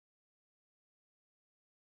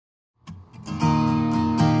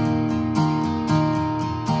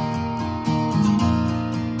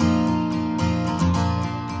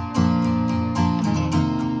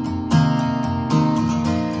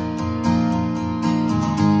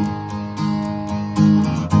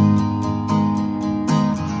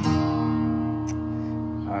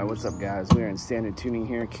What's up, guys? We're in standard tuning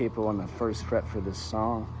here. Capo on the first fret for this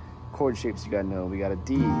song. Chord shapes you gotta know. We got a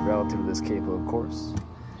D relative to this capo, of course.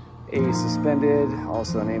 A suspended,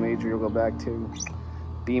 also an A major you'll go back to.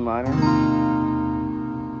 B minor.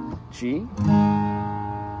 G.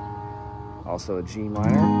 Also a G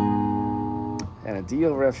minor. And a D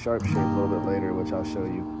over F sharp shape a little bit later, which I'll show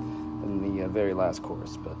you in the very last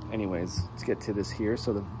chorus. But anyways, let's get to this here.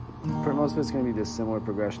 So for most of it's going to be this similar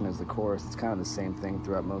progression as the chorus. It's kind of the same thing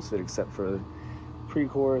throughout most of it, except for the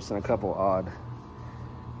pre-chorus and a couple odd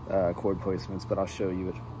chord placements, but I'll show you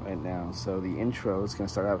it right now. So the intro is going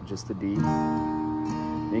to start out with just the D.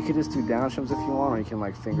 And you can just do downstrums if you want, or you can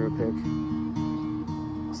like finger pick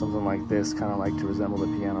something like this, kind of like to resemble the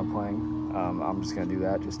piano playing. I'm just going to do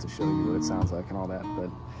that just to show you what it sounds like and all that.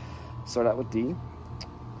 But start out with D.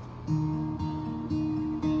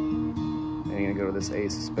 Then you're gonna go to this A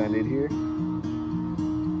suspended here,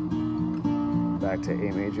 back to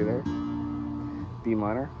A major there, B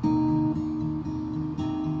minor, then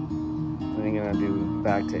you're gonna do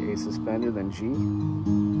back to A suspended, then G,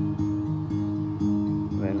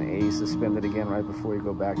 then A suspended again right before you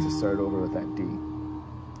go back to start over with that D.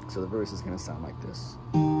 So the verse is gonna sound like this.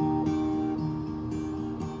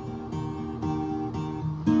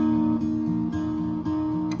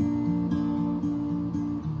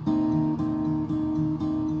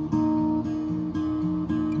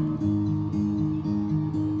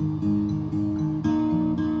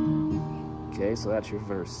 Okay, so that's your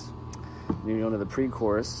verse. Then you go to the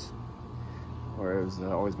pre-chorus, where it was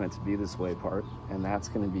always meant to be this way part, and that's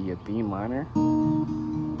going to be a B minor,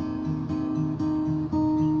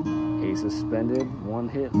 A suspended, one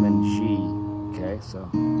hit, and then G. Okay, so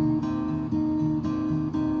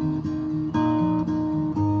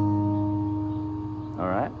all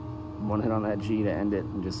right, one hit on that G to end it,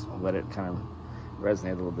 and just let it kind of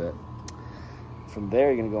resonate a little bit. From there,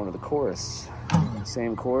 you're going to go into the chorus.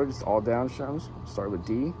 Same chords, all downstrums. Start with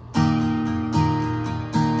D.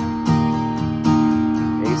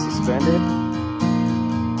 A suspended.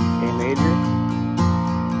 A major.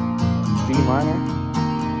 B minor.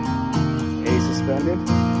 A suspended.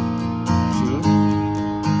 G.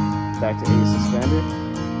 Back to A suspended.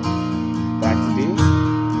 Back to D.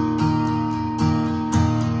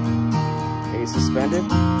 A suspended.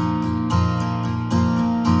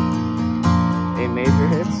 A major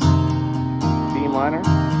hits. B minor,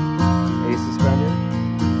 A suspended,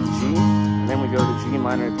 G, and then we go to G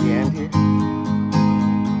minor at the end here,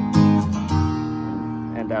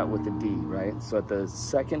 and out with the D, right? So at the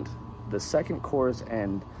second chorus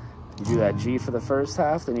end, you do that G for the first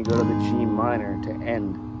half, then you go to the G minor to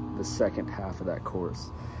end the second half of that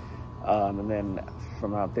chorus. And then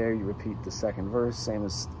from out there, you repeat the second verse, same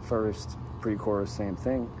as first, pre-chorus, same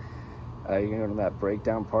thing. You're going to go to that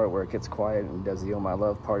breakdown part where it gets quiet and does the Oh My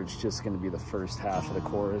Love part. It's just going to be the first half of the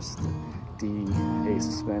chorus. D, A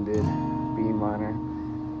suspended, B minor,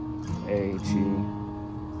 A, G,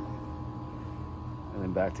 and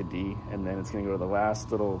then back to D. And then it's going to go to the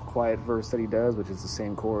last little quiet verse that he does, which is the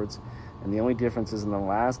same chords. And the only difference is in the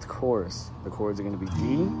last chorus, the chords are going to be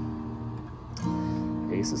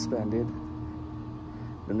D, A suspended,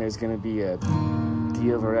 then there's going to be a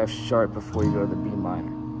D over F sharp before you go to the B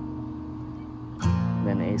minor.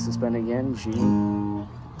 Then A suspended again, G, G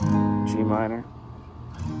minor,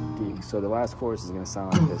 D. So the last chorus is going to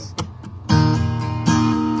sound like this.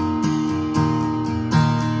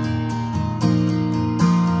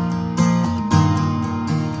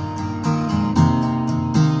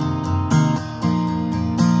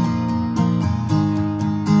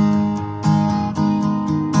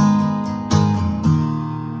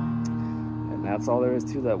 That's all there is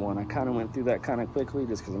to that one. I kind of went through that kind of quickly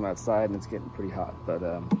just because I'm outside and it's getting pretty hot. But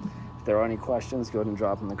if there are any questions, go ahead and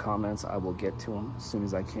drop them in the comments. I will get to them as soon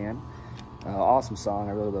as I can. Awesome song.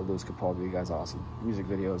 I really love Lewiscapaldi. You guys are awesome. Music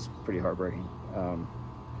video is pretty heartbreaking.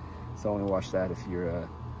 So only watch that if you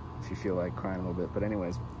feel like crying a little bit. But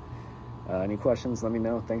anyways, any questions, let me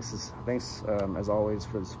know. Thanks as always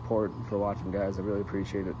for the support and for watching, guys. I really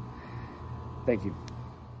appreciate it. Thank you.